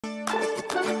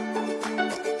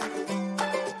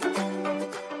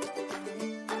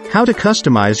How to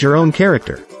customize your own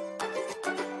character.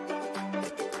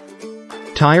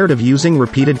 Tired of using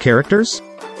repeated characters?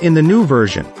 In the new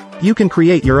version, you can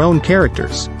create your own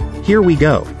characters. Here we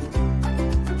go.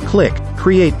 Click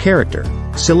Create Character.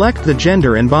 Select the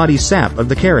gender and body sap of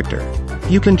the character.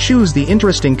 You can choose the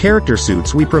interesting character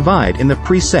suits we provide in the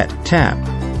Preset tab.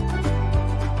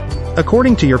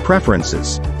 According to your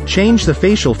preferences, change the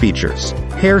facial features,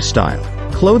 hairstyle,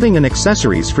 clothing and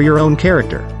accessories for your own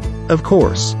character. Of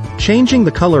course, changing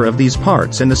the color of these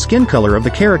parts and the skin color of the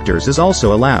characters is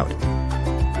also allowed.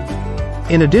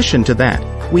 In addition to that,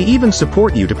 we even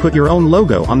support you to put your own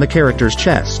logo on the character's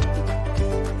chest.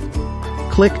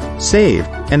 Click Save,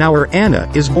 and our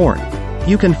Anna is born.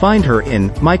 You can find her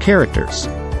in My Characters.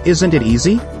 Isn't it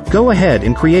easy? Go ahead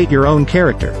and create your own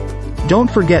character. Don't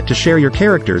forget to share your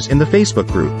characters in the Facebook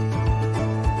group.